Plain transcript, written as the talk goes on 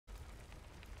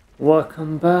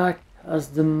Welcome back. As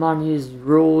the money is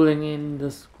rolling in,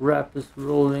 the scrap is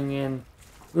rolling in.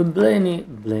 We're playing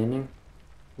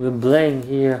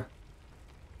here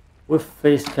with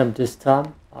facecam this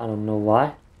time. I don't know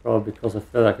why. Probably because I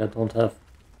feel like I don't have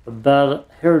a bad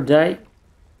hair day.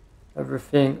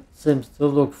 Everything seems to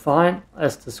look fine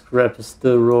as the scrap is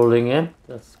still rolling in.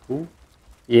 That's cool.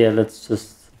 Yeah, let's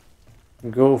just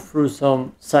go through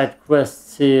some side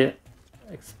quests here.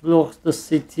 Explore the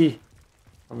city.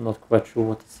 I'm not quite sure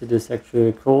what the city is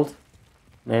actually called,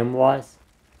 name-wise.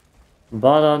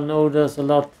 But I know there's a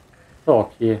lot of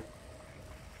talk here.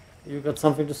 You got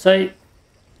something to say?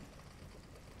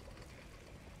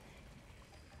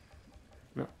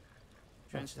 No.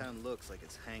 Trenchtown looks like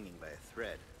it's hanging by a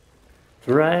thread.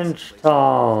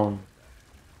 Trenchtown.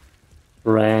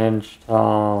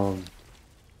 Trenchtown.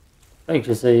 Thank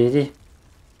you, Sadie.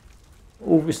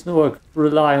 Always know I could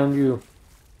rely on you.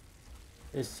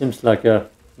 He seems like a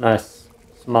nice,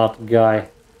 smart guy.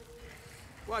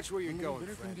 Watch where you're going,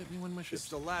 friend. This is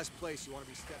the last place you want to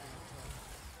be stepping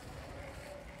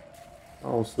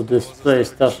on. Also, this place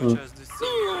doesn't.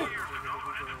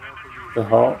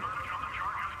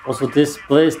 Also, this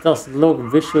place doesn't look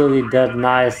visually that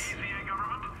nice.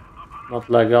 Not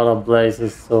like other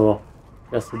places, so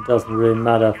I guess it doesn't really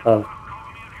matter if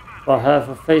I have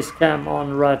a face cam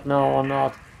on right now or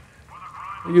not.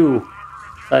 You.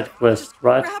 Side quest,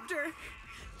 right? Raptor!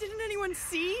 Didn't anyone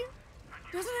see?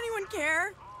 Doesn't anyone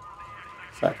care?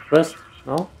 Side quest?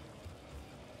 No?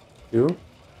 You?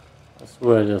 I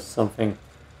swear there's something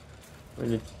we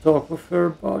need to talk with her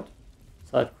about.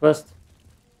 Side quest?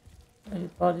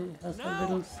 Anybody has a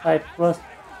little side quest?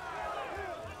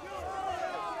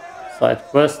 Side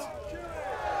quest?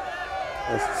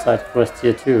 There's a side quest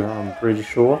here too, I'm pretty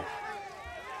sure.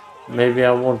 Maybe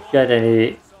I won't get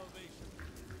any.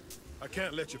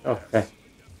 Can't let you pass. Okay.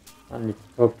 I need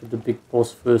to talk to the big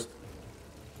boss first.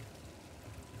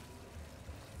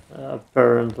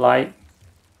 Apparently.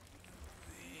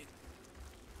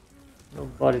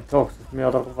 Nobody talks with me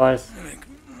otherwise.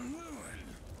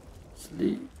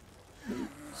 Sleep.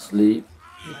 Sleep.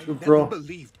 Me too, bro. I never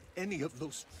believed any of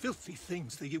those filthy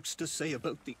things they used to say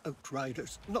about the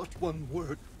Outriders. Not one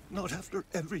word. Not after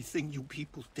everything you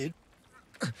people did.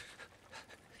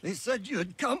 They said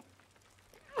you'd come.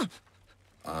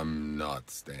 I'm not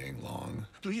staying long.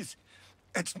 Please,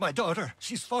 it's my daughter.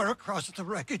 She's far across the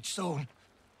wreckage zone.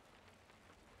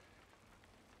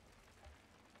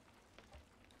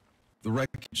 The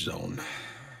wreckage zone.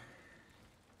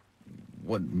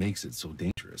 What makes it so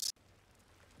dangerous?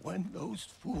 When those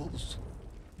fools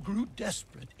grew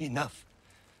desperate enough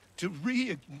to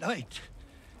reignite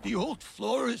the old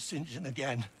Flores engine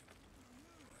again,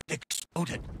 it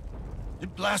exploded.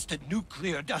 It blasted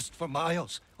nuclear dust for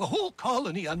miles. A whole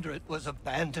colony under it was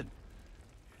abandoned.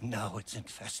 Now it's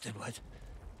infested with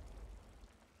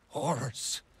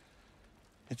horrors.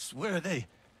 It's where they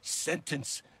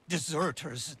sentence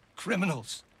deserters and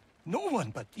criminals. No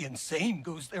one but the insane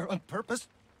goes there on purpose.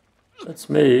 That's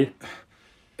me.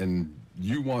 And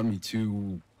you want me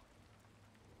to...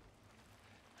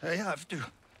 I have to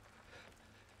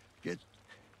get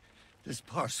this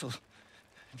parcel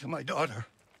to my daughter.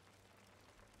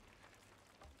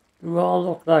 You all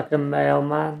look like a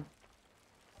mailman.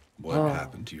 What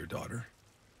happened to your daughter?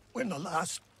 When the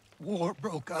last war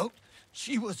broke out,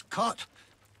 she was caught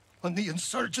on the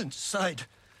insurgent side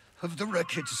of the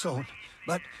wreckage zone.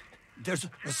 But there's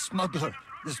a smuggler,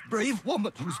 this brave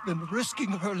woman who's been risking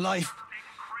her life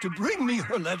to bring me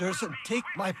her letters and take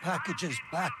my packages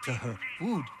back to her.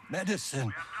 Food,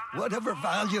 medicine, whatever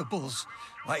valuables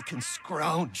I can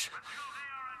scrounge.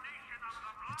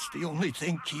 It's the only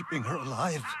thing keeping her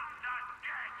alive.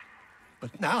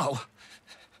 But now,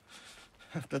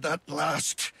 after that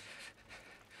last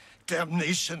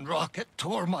damnation rocket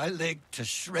tore my leg to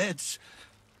shreds,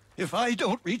 if I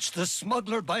don't reach the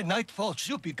smuggler by nightfall,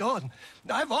 she'll be gone.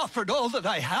 I've offered all that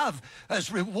I have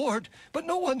as reward, but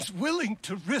no one's willing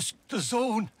to risk the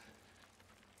zone.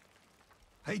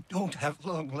 I don't have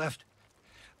long left.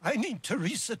 I need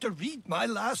Teresa to read my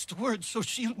last words so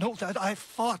she'll know that I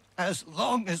fought as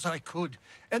long as I could,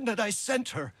 and that I sent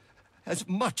her as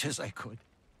much as I could.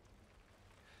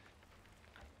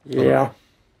 Yeah.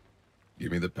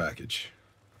 Give me the package.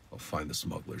 I'll find the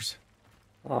smugglers.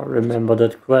 I remember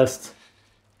that quest.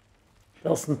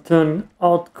 Doesn't turn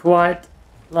out quite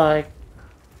like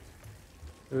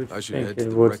I should head to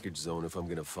the wreckage zone if I'm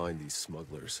gonna find these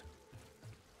smugglers.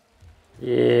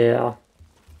 Yeah.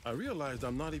 I realized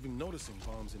I'm not even noticing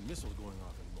bombs and missiles going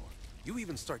off anymore. You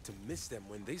even start to miss them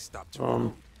when they stop to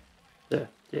reload. Yeah.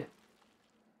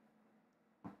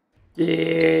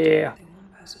 Yeah.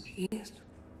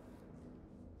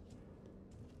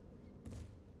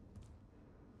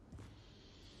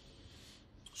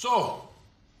 So,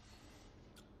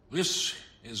 this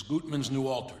is Gutman's new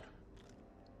altered.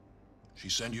 She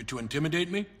sent you to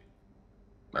intimidate me?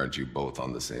 Aren't you both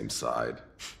on the same side?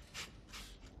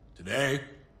 Today?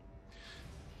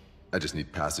 I just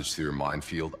need passage through your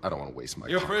minefield. I don't want to waste my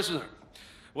You're a time. prisoner.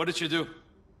 What did you do?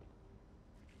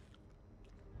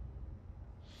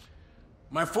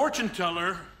 My fortune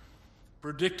teller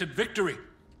predicted victory.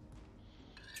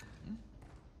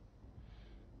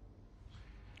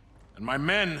 And my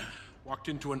men walked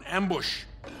into an ambush.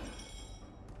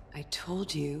 I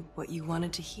told you what you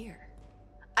wanted to hear.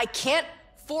 I can't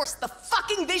force the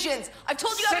fucking visions! I've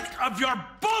told you Sick of your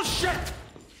bullshit!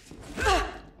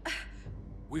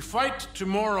 We fight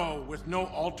tomorrow with no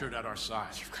altered at our side.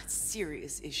 You've got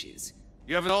serious issues.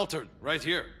 You have an altered right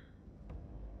here.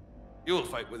 You will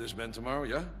fight with his men tomorrow,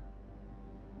 yeah?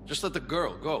 Just let the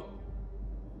girl go.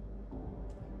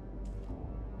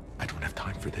 I don't have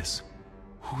time for this.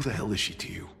 Who the hell is she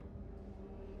to you?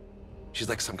 She's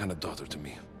like some kind of daughter to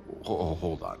me.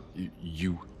 Hold on.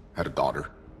 You had a daughter?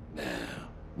 Yeah.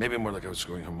 Maybe more like I was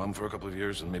screwing her mom for a couple of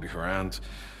years, and maybe her aunt.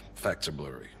 Facts are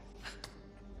blurry.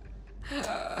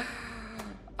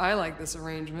 I like this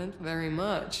arrangement very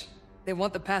much. They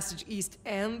want the passage east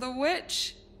and the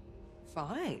witch.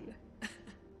 Fine.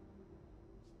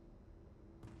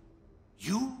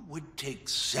 You would take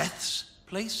Seth's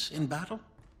place in battle?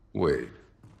 Wait.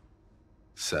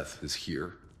 Seth is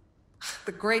here?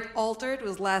 The Great Altered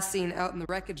was last seen out in the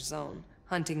wreckage zone,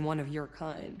 hunting one of your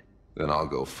kind. Then I'll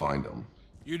go find him.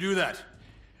 You do that.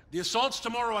 The assault's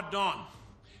tomorrow at dawn.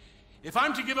 If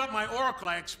I'm to give up my oracle,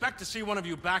 I expect to see one of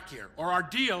you back here, or our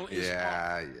deal is...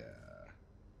 Yeah.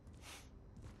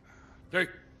 Hey.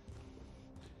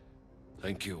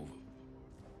 Thank you.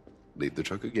 Leave the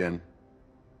truck again,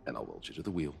 and I'll weld you to the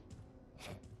wheel.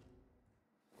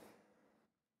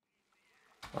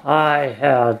 I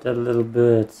had a little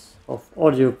bit of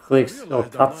audio clicks or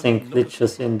cutscene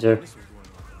glitches in there.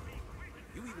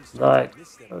 Like,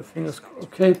 everything is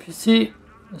okay, PC.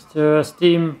 Is there a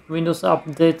Steam Windows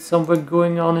update somewhere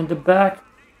going on in the back?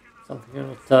 Something you're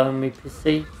not telling me,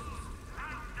 PC.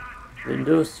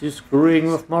 Windows, you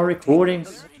screwing with my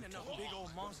recordings?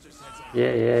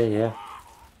 Yeah.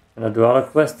 Can I do other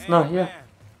quests now here?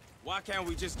 Why can't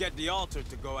we just get the altar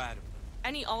to go at him?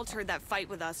 Any altered that fight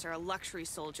with us are a luxury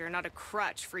soldier, not a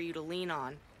crutch for you to lean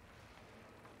on.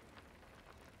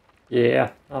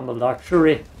 Yeah, I'm a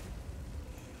luxury.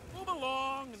 Move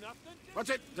along, nothing.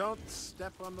 Watch it, don't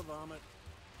step on the vomit.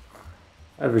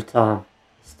 Every time,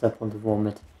 step on the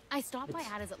vomit. I stopped by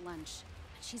Ada's at lunch.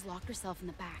 She's locked herself in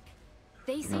the back.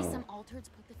 They say some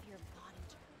altereds put the fear of God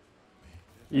into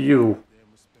her. You.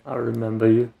 I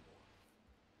remember you.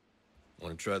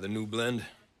 Want to try the new blend?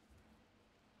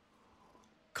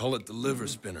 Call it the liver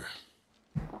spinner.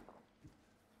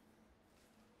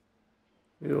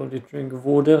 We only drink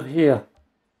water here.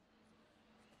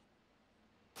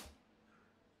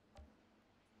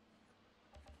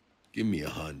 Give me a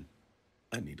hun.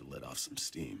 I need to let off some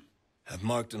steam. Have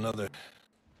marked another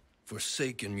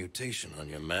forsaken mutation on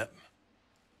your map.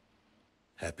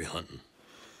 Happy hunting.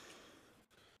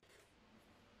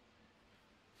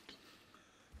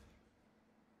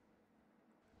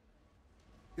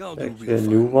 Y'all do Actually, real a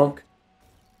new fine one. work.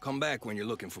 Come back when you're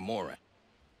looking for more.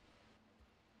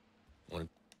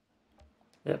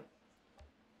 Yep.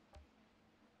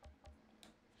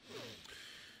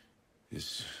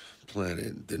 This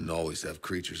planet didn't always have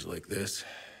creatures like this.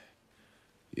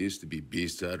 It used to be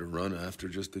beasts I had to run after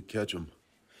just to catch them.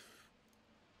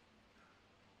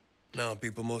 Now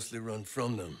people mostly run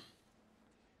from them.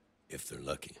 If they're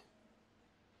lucky.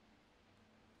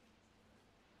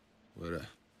 What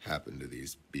happened to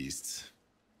these beasts?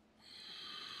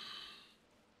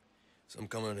 Some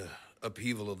kind of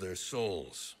upheaval of their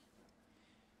souls.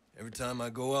 Every time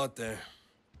I go out there,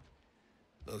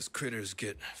 those critters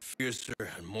get fiercer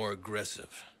and more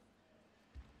aggressive.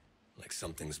 Like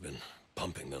something's been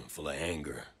pumping them full of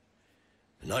anger.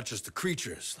 And not just the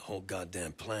creatures, the whole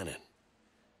goddamn planet.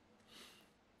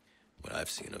 What I've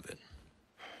seen of it.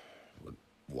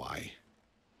 Why?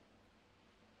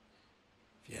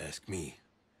 If you ask me,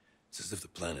 it's as if the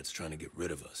planet's trying to get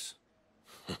rid of us.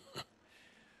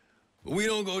 But we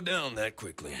don't go down that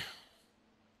quickly.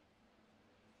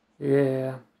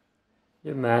 Yeah.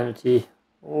 Humanity.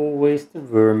 Always the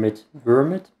vermit.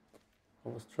 Vermit? I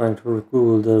was trying to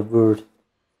Google the word.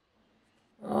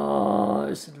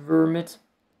 Is it vermit?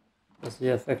 Does he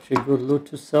have actually good loot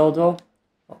to sell though?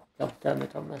 Oh, god damn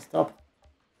it, I messed up.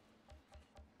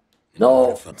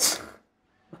 No!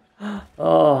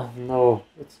 Oh, no.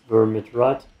 It's vermit,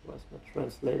 right? Where's my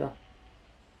translator?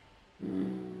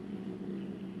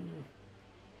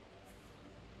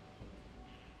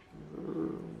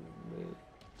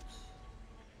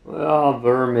 Ja,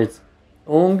 Vermit.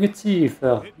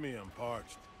 Ungeziefer. Hit me, I'm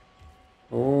parched.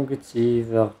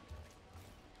 Ungeziefer.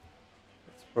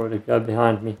 That's probably the guy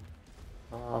behind me.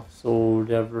 I've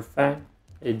sold everything.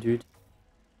 Hey, dude.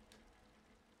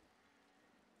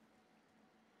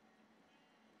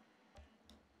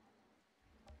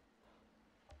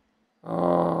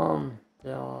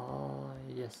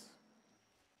 Yes.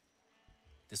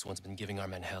 This one's been giving our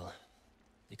men hell.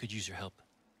 They could use your help.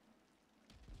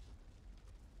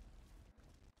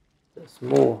 There's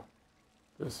more.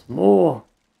 There's more.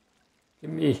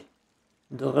 Give me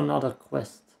another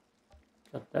quest.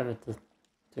 God damn it, it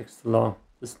takes too long.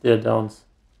 The stare downs.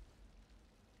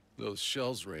 Those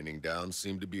shells raining down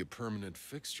seem to be a permanent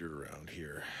fixture around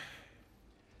here.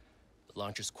 The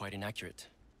launcher's quite inaccurate,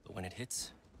 but when it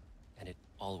hits, and it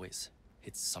always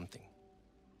hits something.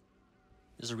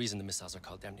 There's a reason the missiles are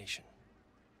called Damnation.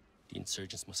 The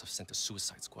insurgents must have sent a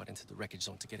suicide squad into the wreckage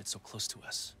zone to get it so close to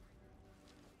us.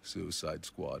 Suicide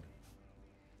squad?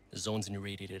 The zone's an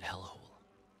irradiated hellhole.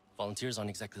 Volunteers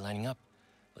aren't exactly lining up,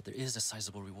 but there is a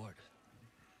sizable reward.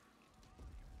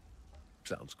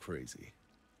 Sounds crazy.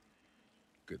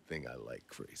 Good thing I like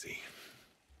crazy.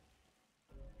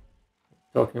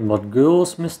 Talking about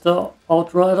girls, Mr.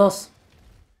 Outriders?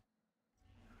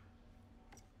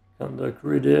 Can't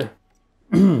agree there.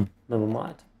 Never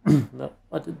mind. No,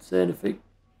 I didn't say anything.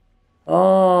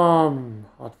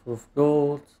 Heart full of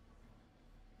gold.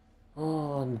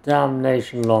 Oh,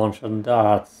 damnation launcher, and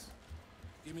that's.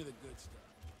 Give me the good stuff.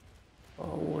 I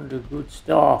want the good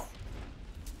stuff.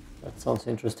 That sounds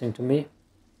interesting to me.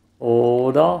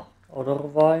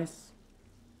 Otherwise.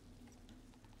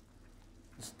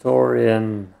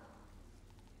 Historian.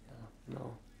 Yeah,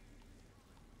 no.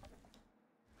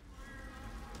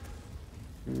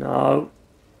 No.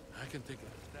 I can think of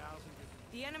 1,000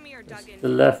 different... The enemy are dug in. The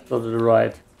left or the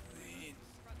right?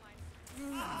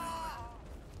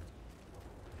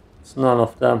 It's none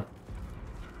of them.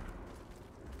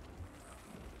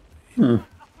 That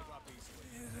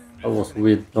was a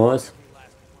weird noise.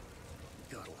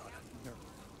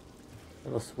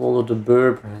 I swallowed the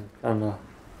burp and kinda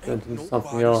went into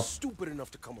something else. Stupid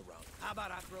enough to come around. How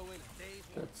about I throw in a day's...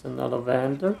 That's another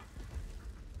vendor.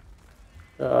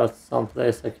 That's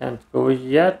someplace I can't go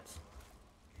yet.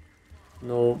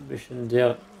 No vision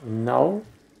there now.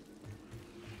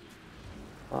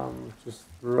 I'm just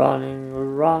running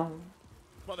around.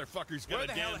 Motherfucker's got a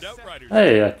damned Outriders.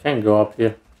 Hey, I can go up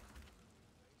here.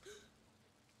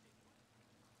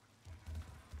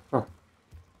 Huh.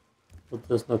 But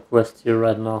there's no quest here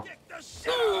right now.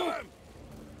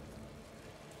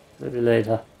 Maybe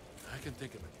later. I can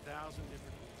think of 1,000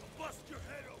 different... Bust your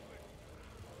head open.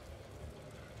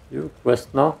 You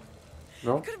quest now?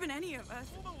 No? It could have been any of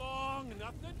us. Move along,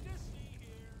 nothing to see here.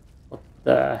 What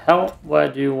the hell? Where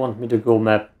do you want me to go,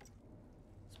 map?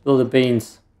 Spill the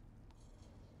beans.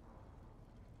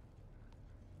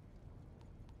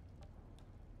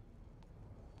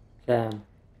 Camp.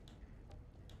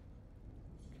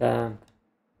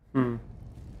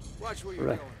 Watch where you're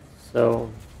Correct. going.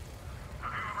 So.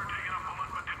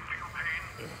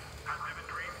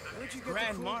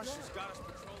 Grand Marshal's got us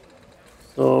patrolling.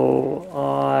 So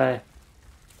I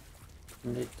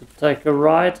need to take a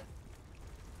ride.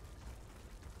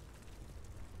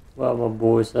 Where my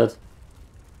boys at?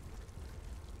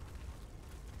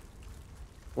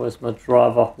 Where's my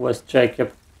driver? Where's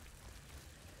Jacob?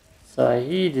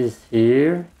 Saeed is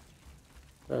here.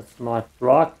 That's my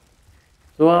truck.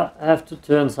 Do I have to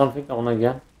turn something on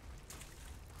again?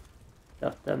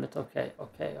 God damn it. Okay.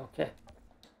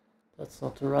 That's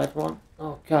not the right one.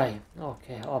 Okay,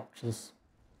 options.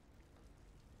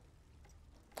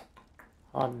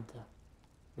 HUD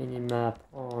minimap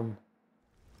on.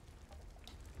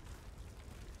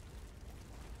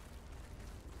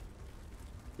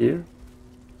 Here.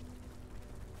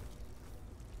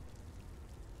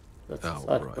 That's a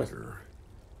side quest. Outrider.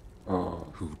 Oh.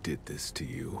 Who did this to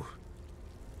you?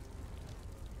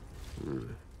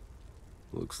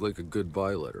 Looks like a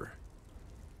goodbye letter.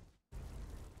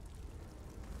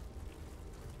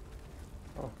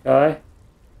 Okay.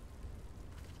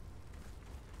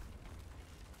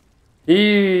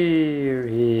 Here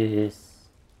he is.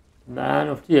 Man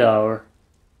of the hour.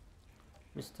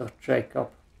 Mr. Jacob.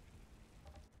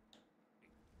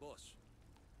 Boss,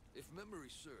 if memory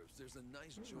serves, there's a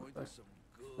nice joint with some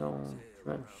good Stone,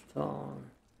 trench stone.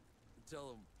 Tell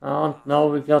him. And now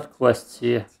we got quests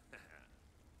here.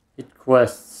 Hit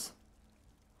quests.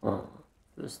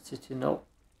 First city, no.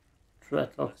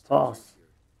 Dreadlock Pass.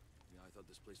 Yeah, I thought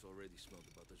this place already smelled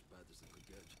about as bad as it could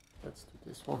get. Let's do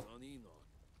this one.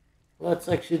 Let's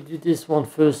actually do this one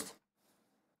first.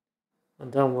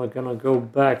 And then we're gonna go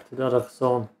back to the other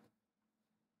zone.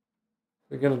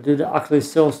 We're gonna do the ugly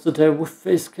zones today with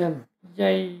facecam.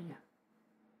 Yay!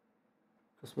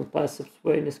 Because my biceps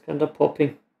vein is kinda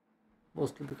popping.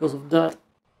 Mostly because of that.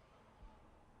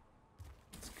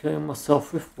 Let's clear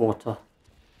myself with water.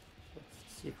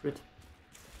 That's the secret.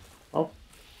 Oh.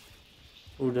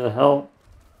 Who the hell?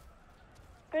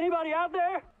 Anybody out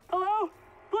there? Hello?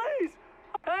 Please!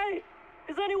 Hey!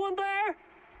 Is anyone there?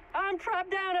 I'm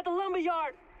trapped down at the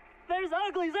lumberyard. There's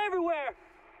uglies everywhere.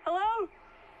 Hello?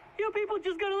 You people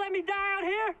just gonna let me die out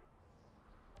here?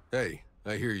 Hey,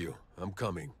 I hear you. I'm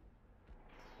coming.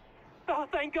 Oh,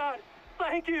 thank God.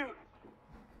 Thank you.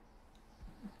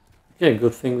 Okay,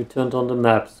 good thing we turned on the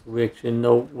map, so we actually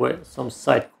know where some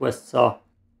side quests are.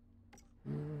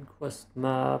 Quest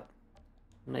map.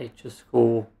 Nature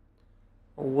school.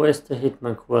 Oh, where's the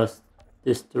Hitman quest?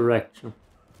 This direction.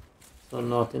 So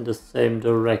not in the same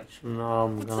direction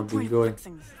I'm gonna be going.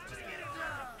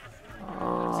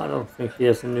 I don't think he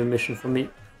has a new mission for me.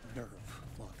 Nerve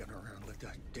walking around with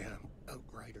that damn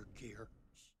Outrider gear.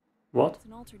 What?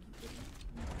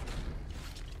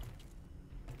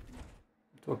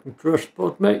 Talking trash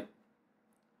about me.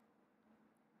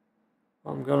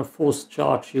 I'm gonna force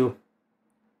charge you.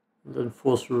 And then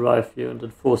force revive you. And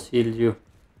then force heal you.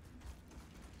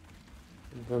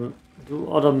 And then do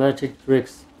other magic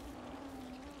tricks.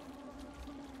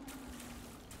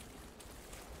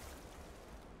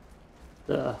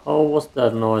 The hell was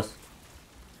that noise?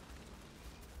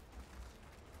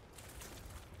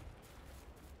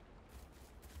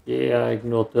 Yeah, I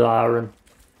ignored the iron.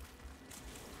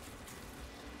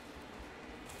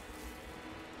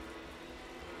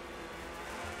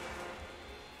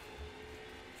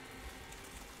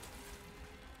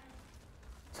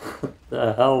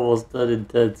 The hell was that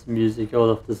intense music all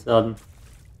of a sudden?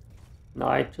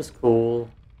 Night is cool.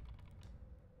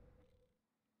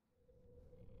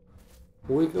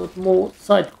 We got more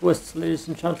side quests, ladies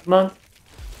and gentlemen.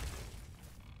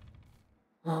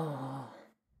 Ah.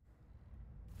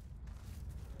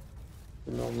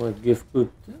 The normal give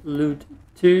good loot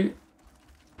too.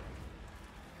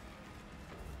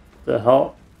 The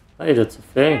hell? Hey, that's a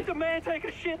thing. Can't the man take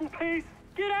a shit in peace?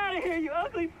 Get out of here, you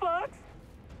ugly fucks!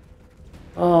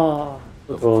 Ah,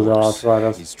 Of all the course,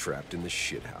 Outriders. he's trapped in the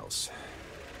shithouse.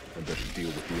 I better deal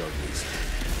with the uglies.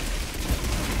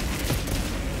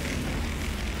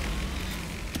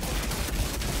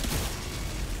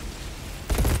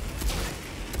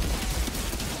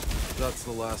 That's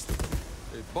the last of them.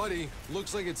 Hey, buddy,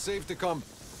 looks like it's safe to come.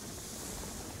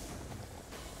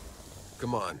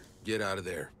 Come on, get out of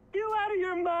there. You out of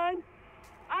your mind?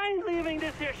 I ain't leaving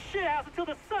this here shithouse until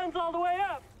the sun's all the way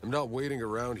up. I'm not waiting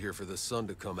around here for the sun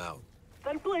to come out.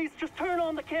 Then please just turn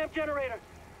on the camp generator.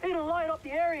 It'll light up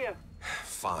the area.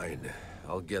 Fine,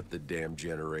 I'll get the damn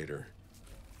generator.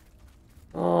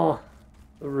 Oh,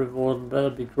 the reward better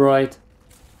be great.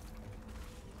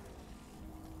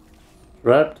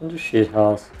 Trapped in the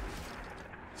shithouse.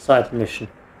 Side mission.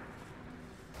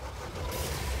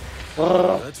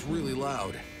 That's really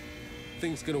loud.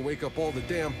 Thing's gonna wake up all the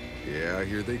damn... Yeah,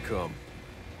 here they come.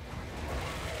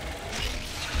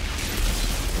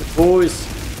 The boys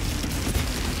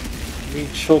need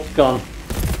shotgun.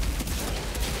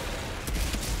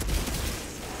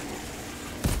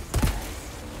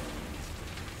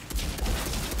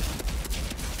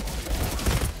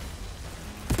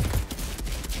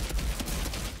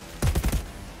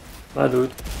 My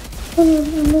dude.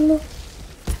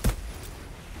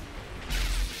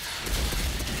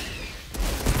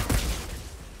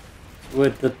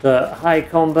 With the high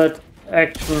combat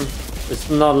action, it's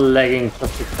not lagging,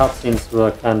 just the cutscenes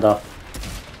were kinda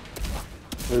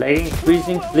lagging,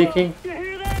 freezing, flicking. You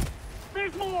hear that?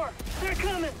 There's more. They're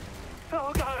coming.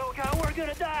 Oh God, we're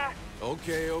gonna die.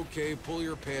 Okay, pull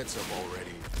your pants up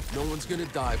already. No one's gonna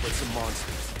die but some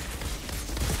monsters.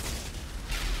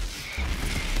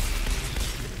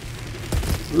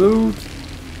 Loot.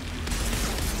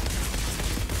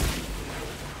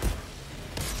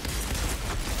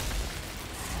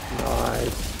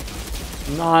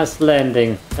 Nice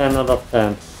landing, 10 out of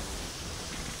 10.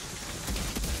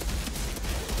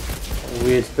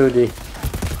 Weird hoodie.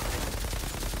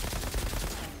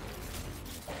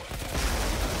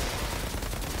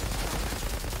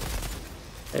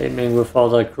 Aiming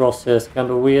without a crosshair is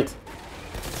kinda weird.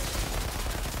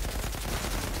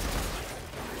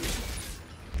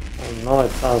 Oh no,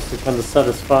 it sounds kinda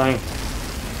satisfying.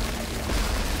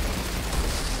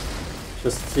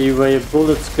 Just see where your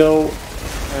bullets go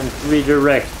and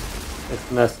redirect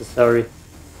if necessary.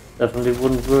 Definitely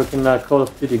wouldn't work in a Call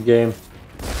of Duty game.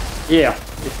 Yeah,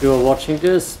 if you're watching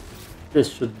this,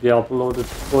 this should be uploaded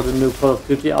before the new Call of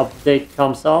Duty update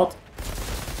comes out,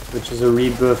 which is a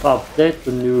rebirth update,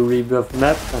 the new rebirth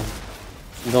map, and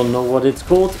I don't know what it's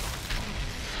called,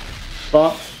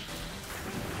 but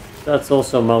that's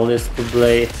also on my list to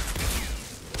play.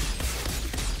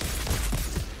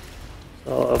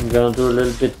 So I'm gonna do a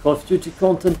little bit Call of Duty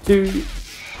content too.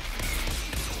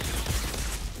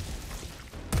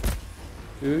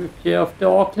 Took care of the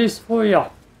Oakleys for ya.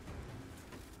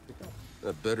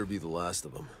 That better be the last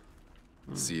of them.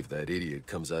 See if that idiot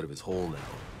comes out of his hole now.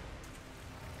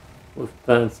 With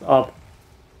pants up.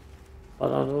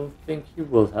 But I don't think he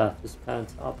will have his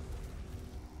pants up.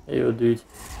 Hey, yo, dude.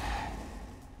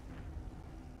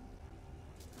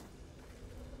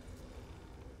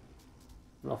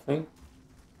 Nothing.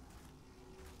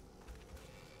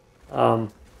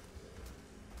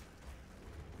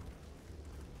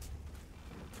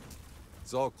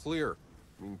 It's all clear.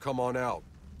 You can come on out.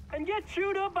 And get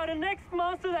chewed up by the next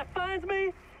monster that finds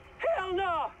me? Hell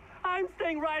no! I'm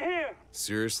staying right here!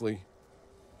 Seriously?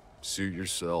 Suit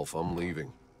yourself, I'm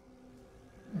leaving.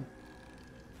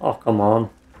 Oh, come on.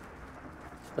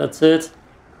 That's it.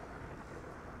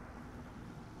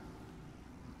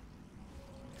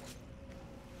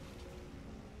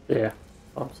 There.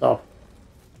 Thumbs up.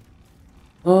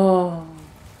 Oh.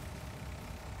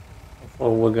 I thought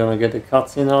we're gonna get a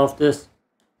cutscene out of this.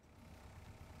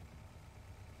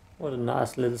 What a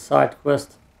nice little side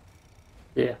quest.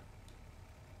 Yeah.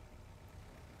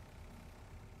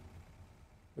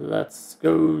 Let's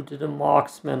go to the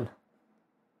marksman.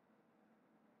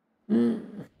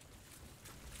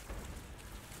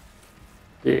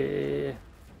 Yeah.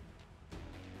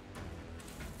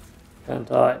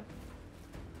 Can't I?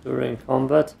 During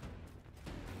combat?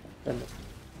 Damn it.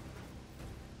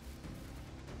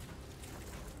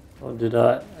 Or did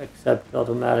I accept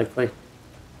automatically?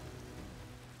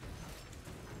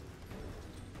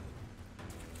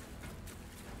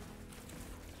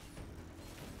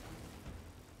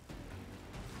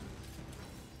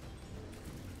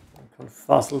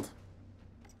 Confuzzled.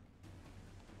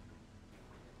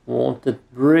 Wanted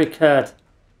brickhead.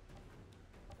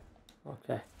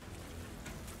 Okay.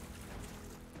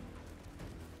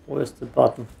 Where's the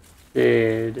button?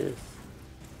 There it is.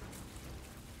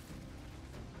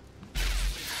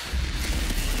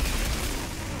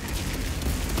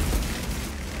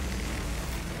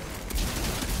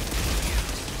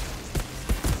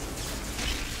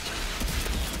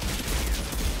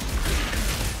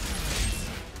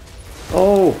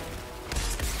 Oh!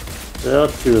 There are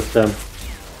two of them.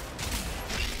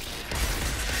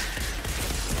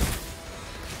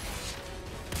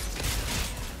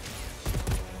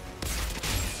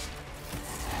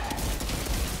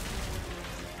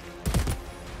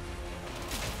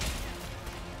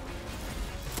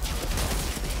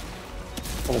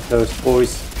 All those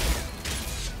boys.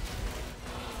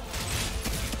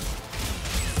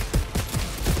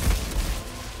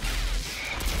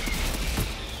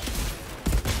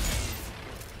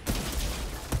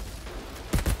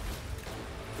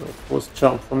 Was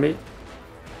jump for me.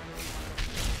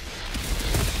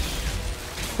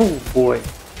 Oh boy,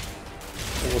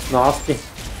 that was nasty.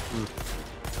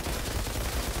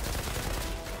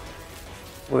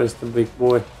 Where's the big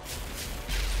boy?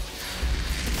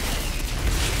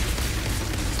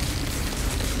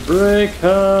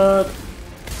 Brickhead!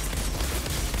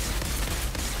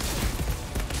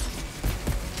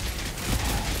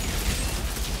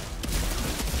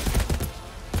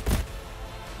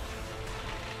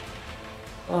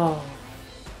 Oh.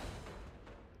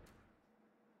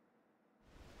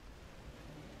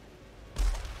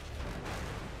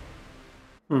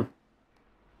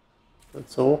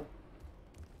 That's all.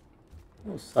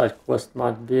 Oh, side quest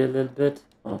might be a little bit.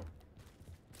 Oh.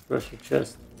 Treasure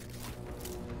chest.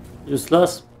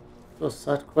 Useless. Those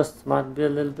side quests might be a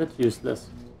little bit useless.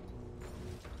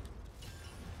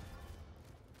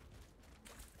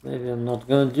 Maybe I'm not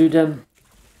gonna do them.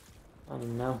 I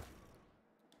don't know.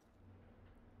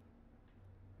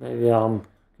 Maybe I'm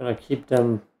gonna keep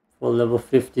them for level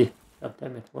 50. God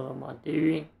damn it, what am I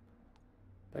doing?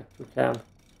 Back to camp.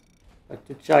 Back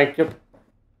to Jacob.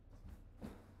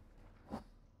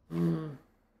 Even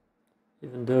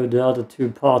though the other two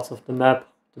parts of the map,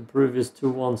 the previous two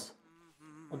ones,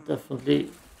 are definitely...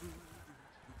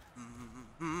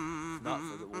 Not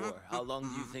for the war. How long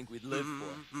do you think we'd live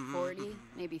for? 40,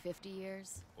 maybe 50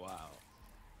 years. Wow.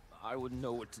 I wouldn't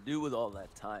know what to do with all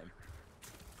that time.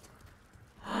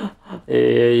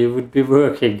 Yeah, you would be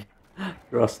working.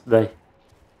 Trust me.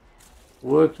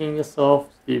 Working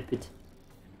yourself, stupid.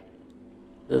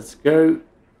 Let's go.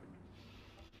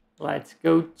 Let's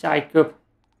go, Jacob.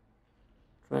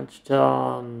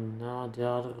 Trenchtown. Now the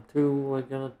other two we're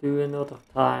gonna do another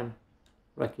time.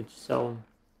 Wreckage zone.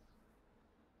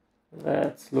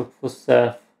 Let's look for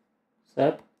Seth.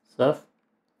 Seth?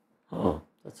 Oh,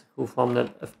 that's a cool thumbnail.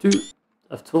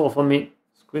 F2 for me.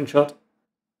 Screenshot.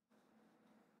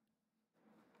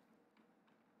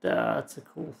 That's a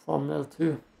cool thumbnail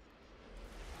too.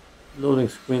 Loading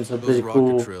screens are pretty Those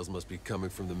cool. rocket trails must be coming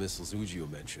from the missiles Ujio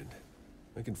mentioned.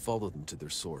 I can follow them to their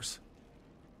source.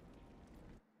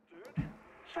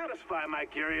 Satisfy my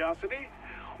curiosity.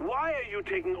 Why are you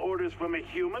taking orders from a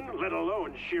human, let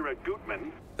alone Shira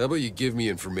Gutman? How about you give me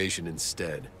information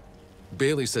instead?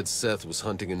 Bailey said Seth was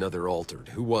hunting another altered.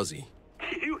 Who was he?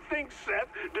 You think Seth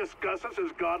discusses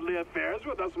his godly affairs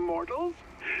with us mortals?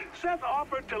 Seth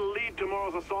offered to lead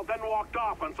tomorrow's assault, then walked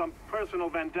off on some personal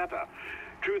vendetta.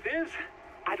 Truth is,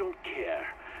 I don't care.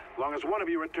 As long as one of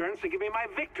you returns to give me my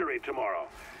victory tomorrow.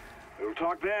 We'll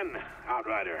talk then,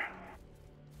 Outrider.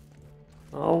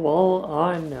 Oh well,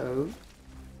 I know.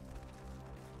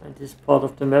 And this part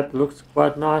of the map looks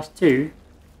quite nice too.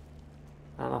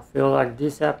 And I feel like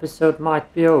this episode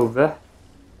might be over.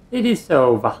 It is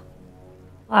over.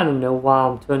 I don't know why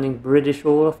I'm turning British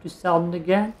all of a sudden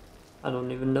again. I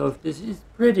don't even know if this is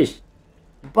British.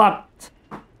 But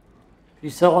if you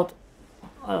saw it,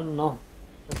 I don't know.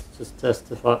 Let's just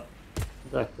test if I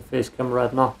like the face cam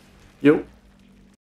right now. Yo.